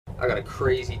I got a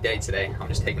crazy day today. I'm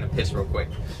just taking a piss real quick.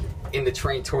 In the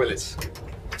train toilets.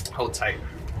 Hold tight.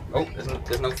 Oh,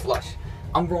 there's no flush.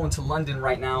 I'm going to London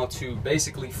right now to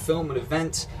basically film an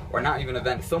event, or not even an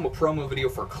event, film a promo video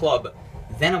for a club.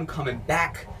 Then I'm coming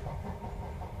back,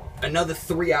 another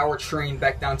 3-hour train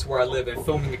back down to where I live and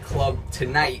filming a club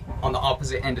tonight on the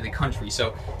opposite end of the country.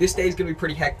 So this day is gonna be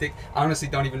pretty hectic. I honestly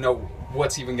don't even know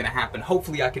what's even gonna happen.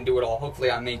 Hopefully I can do it all. Hopefully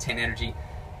I maintain energy,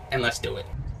 and let's do it.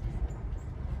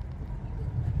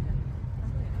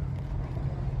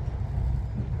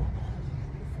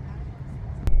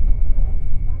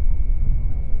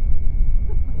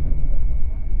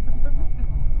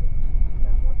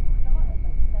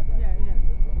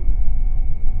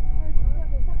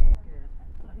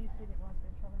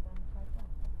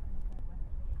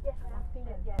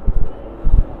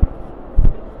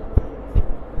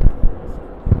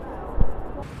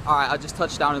 Alright, I just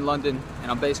touched down in London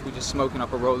and I'm basically just smoking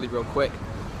up a rollie real quick.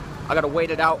 I gotta wait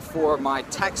it out for my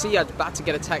taxi. I'm about to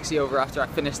get a taxi over after I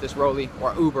finish this rollie,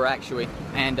 or Uber actually,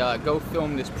 and go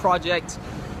film this project.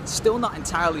 Still not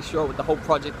entirely sure what the whole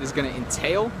project is gonna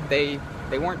entail. They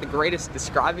weren't the greatest at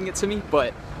describing it to me,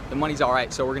 but the money's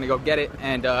alright, so we're gonna go get it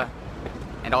and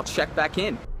I'll check back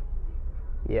in.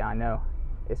 Yeah, I know.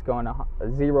 It's going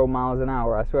 0 miles an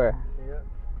hour, I swear. Yeah.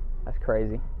 That's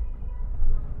crazy.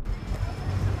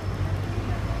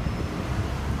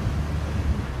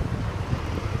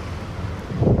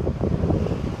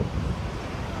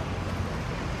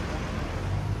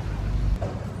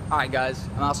 Alright guys,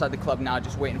 I'm outside the club now,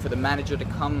 just waiting for the manager to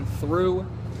come through,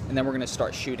 and then we're gonna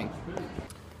start shooting.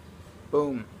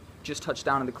 Boom, just touched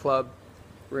down in the club.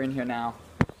 We're in here now.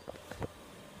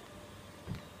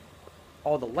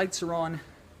 All the lights are on.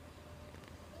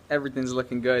 Everything's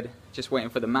looking good. Just waiting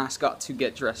for the mascot to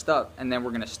get dressed up, and then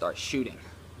we're gonna start shooting.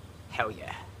 Hell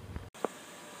yeah.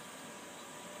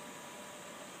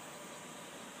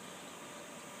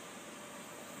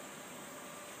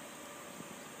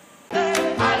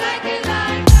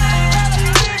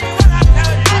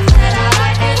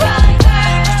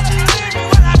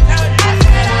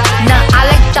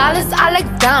 I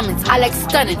like diamonds, I like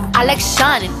stunning, I like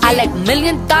shining, I like $1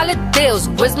 million deals.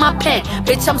 Where's my pen?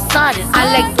 Bitch, I'm signing.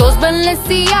 I like those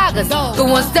Balenciagas, the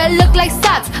ones that look like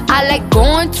socks. I like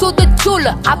going to the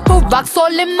Tula, I put rocks all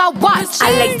in my watch.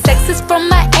 I like texts from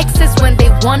my exes when they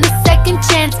want a second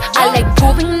chance. I like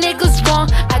proving niggas wrong,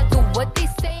 I do what they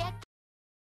say.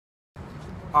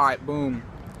 Alright, boom.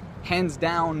 Hands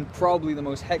down, probably the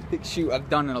most hectic shoot I've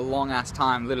done in a long ass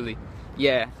time, literally.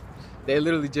 Yeah. They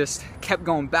literally just kept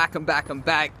going back and back and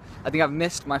back. I think I've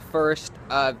missed my first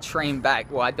train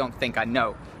back. Well, I don't think I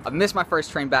know. I've missed my first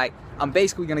train back. I'm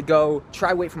basically gonna go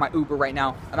try wait for my Uber right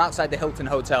now. I'm outside the Hilton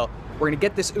Hotel. We're gonna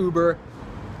get this Uber,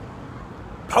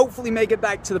 hopefully make it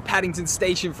back to the Paddington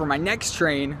station for my next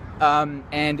train,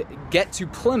 and get to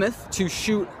Plymouth to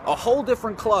shoot a whole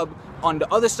different club on the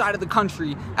other side of the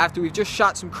country after we've just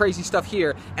shot some crazy stuff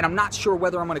here. And I'm not sure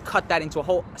whether I'm gonna cut that into a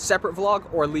whole separate vlog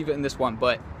or leave it in this one,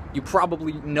 but you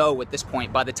probably know at this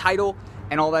point by the title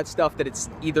and all that stuff that it's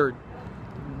either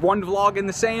one vlog in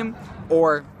the same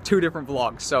or 2 different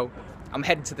vlogs. So I'm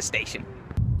headed to the station.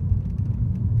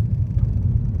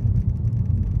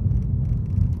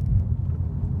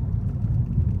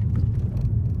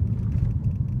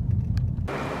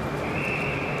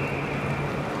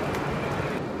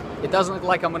 It doesn't look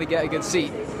like I'm gonna get a good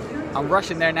seat. I'm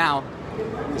rushing there now.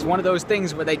 It's one of those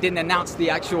things where they didn't announce the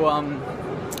actual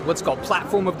what's called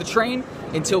platform of the train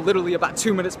until literally about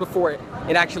 2 minutes before it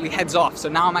actually heads off. So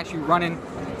now I'm actually running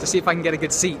to see if I can get a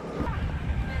good seat.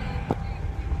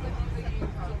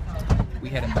 We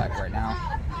heading back right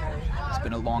now. It's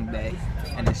been a long day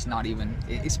and it's not even,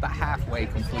 it's about halfway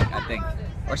complete, I think.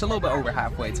 Or it's a little bit over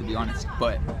halfway, to be honest,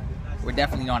 but we're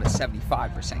definitely not at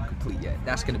 75% complete yet.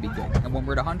 That's gonna be good. And when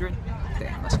we're at 100,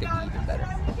 damn, that's gonna be even better.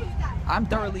 I'm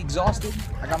thoroughly exhausted.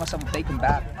 I got myself a bacon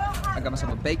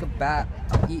bat.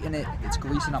 I'm eating it. It's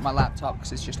greasing up my laptop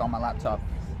because it's just on my laptop.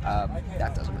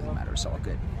 That doesn't really matter. It's all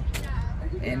good.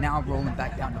 And now I'm rolling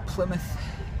back down to Plymouth.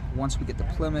 Once we get to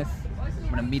Plymouth, I'm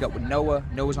gonna meet up with Noah.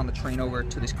 Noah's on the train over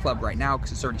to this club right now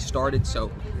because it's already started.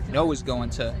 So Noah's going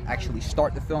to actually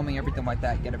start the filming, everything like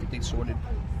that, get everything sorted.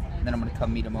 And then I'm gonna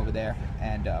come meet him over there,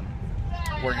 and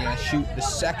we're gonna shoot the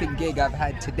second gig I've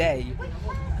had today.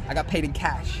 I got paid in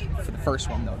cash for the first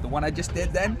one though. The one I just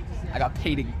did then, I got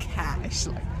paid in cash.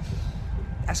 Like,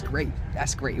 that's great.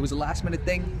 That's great. It was a last minute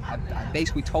thing. I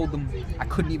basically told them I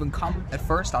couldn't even come at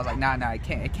first. I was like, nah, it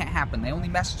can't happen. They only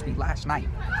messaged me last night.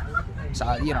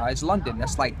 So, you know, it's London.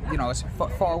 That's like, you know, it's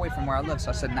far away from where I live. So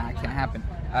I said, nah, it can't happen.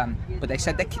 But they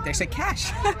said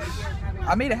cash.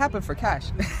 I made it happen for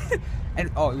cash.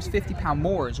 And oh, it was £50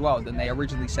 more as well than they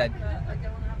originally said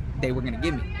they were gonna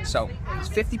give me. So it's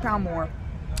 £50 more.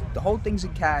 The whole thing's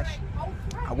in cash.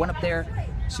 I went up there,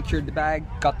 secured the bag,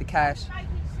 got the cash,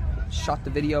 shot the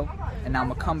video, and now I'm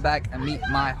gonna come back and meet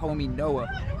my homie Noah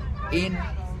in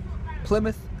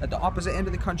Plymouth at the opposite end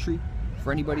of the country.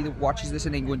 For anybody that watches this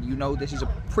in England, you know this is a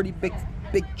pretty big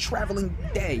traveling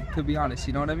day, to be honest,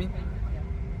 you know what I mean?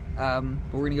 But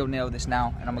we're gonna go nail this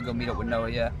now, and I'm gonna go meet up with Noah,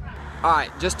 yeah.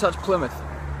 Alright, just touched Plymouth,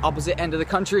 opposite end of the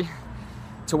country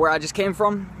to where I just came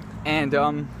from,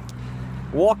 and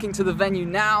walking to the venue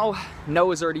now.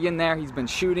 Noah's already in there, he's been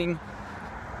shooting.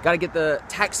 Gotta get the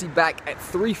taxi back at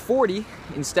 3:40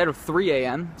 instead of 3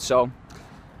 a.m. So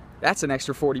that's an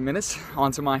extra 40 minutes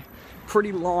onto my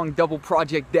pretty long double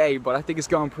project day, but I think it's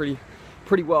going pretty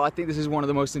well. I think this is one of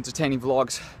the most entertaining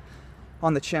vlogs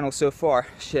on the channel so far.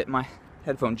 Shit, my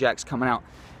headphone jack's coming out.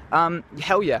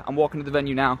 Hell yeah, I'm walking to the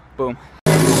venue now. Boom.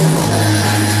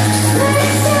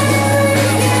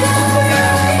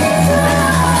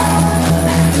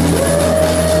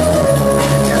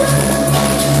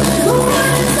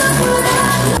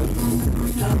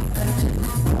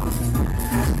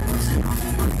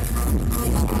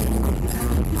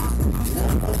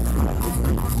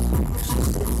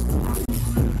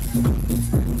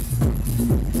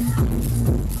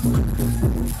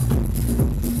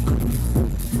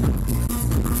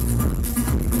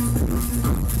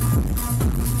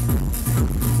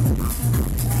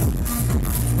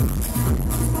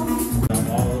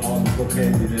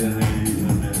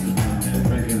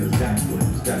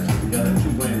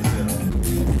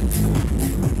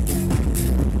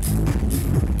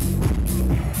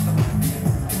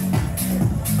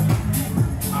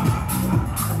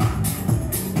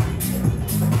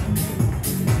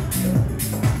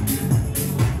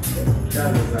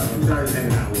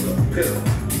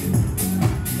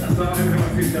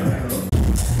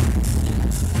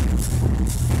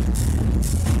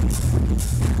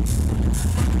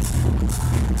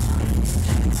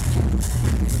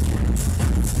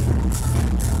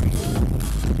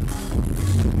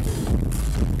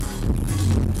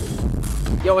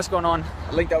 Yo, what's going on?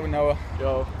 I linked up with Noah.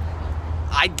 Yo.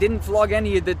 I didn't vlog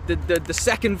any of the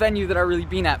second venue that I really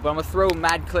been at, but I'm gonna throw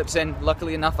mad clips in.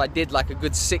 Luckily enough, I did like a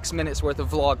good 6 minutes worth of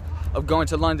vlog of going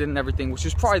to London and everything, which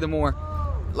was probably the more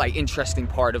like interesting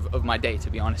part of my day, to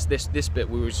be honest. This bit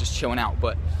we was just chilling out,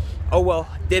 but oh well,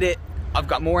 did it. I've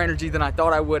got more energy than I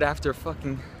thought I would after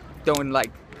fucking doing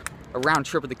like a round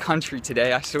trip of the country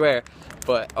today, I swear.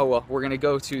 But oh well, we're gonna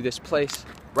go to this place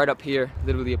right up here,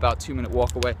 literally about 2-minute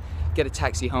walk away, get a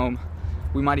taxi home.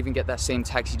 We might even get that same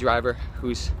taxi driver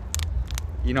who's,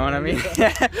 you know what I mean?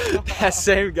 That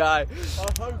same guy.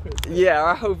 I hope it's him. Yeah,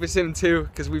 I hope it's him too,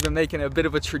 because we've been making it a bit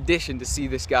of a tradition to see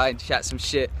this guy and chat some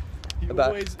shit.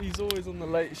 He's always on the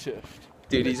late shift.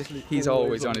 Dude, he's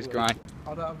always on his grind.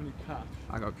 I don't have any cash.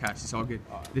 I got cash, it's all good.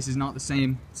 Right. This is not the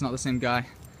same, it's not the same guy.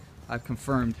 I've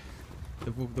confirmed.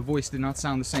 The voice did not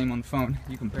sound the same on the phone.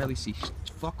 You can barely see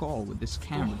fuck all with this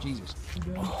camera, Jesus.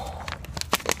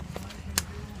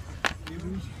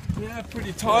 Yeah,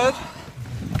 pretty tired.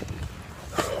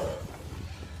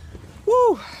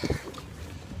 Woo!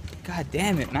 God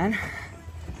damn it, man.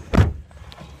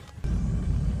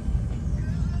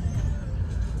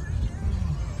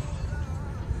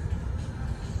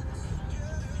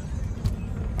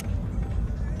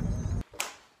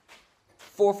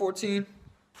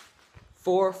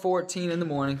 $4:14 in the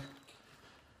morning.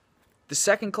 The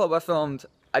second club I filmed,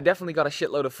 I definitely got a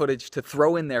shitload of footage to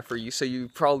throw in there for you, so you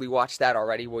probably watched that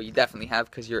already. Well, you definitely have,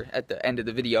 because you're at the end of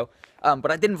the video.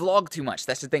 But I didn't vlog too much.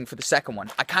 That's the thing for the second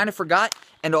one. I kind of forgot,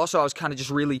 and also I was kind of just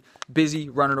really busy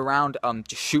running around,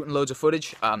 just shooting loads of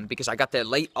footage, because I got there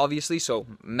late, obviously, so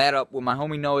met up with my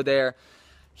homie Noah there.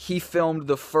 He filmed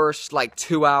the first, like,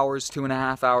 2 hours,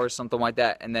 2.5 hours, something like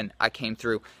that, and then I came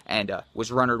through and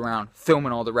was running around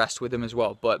filming all the rest with him as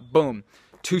well. But boom,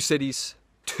 2 cities,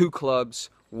 2 clubs,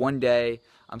 1 day.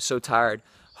 I'm so tired.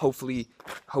 Hopefully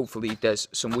there's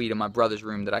some weed in my brother's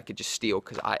room that I could just steal,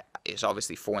 because it's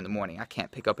obviously 4 in the morning. I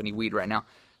can't pick up any weed right now.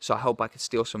 So I hope I could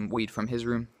steal some weed from his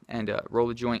room and roll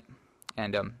a joint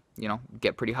and, you know,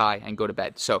 get pretty high and go to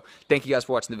bed. So thank you guys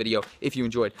for watching the video. If you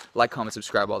enjoyed, like, comment,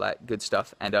 subscribe, all that good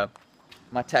stuff. And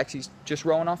my taxi's just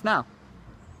rolling off now.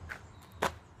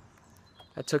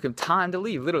 That took him time to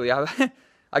leave, literally.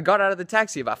 I got out of the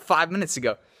taxi about 5 minutes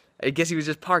ago. I guess he was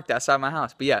just parked outside my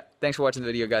house. But yeah, thanks for watching the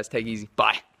video, guys. Take it easy.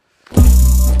 Bye.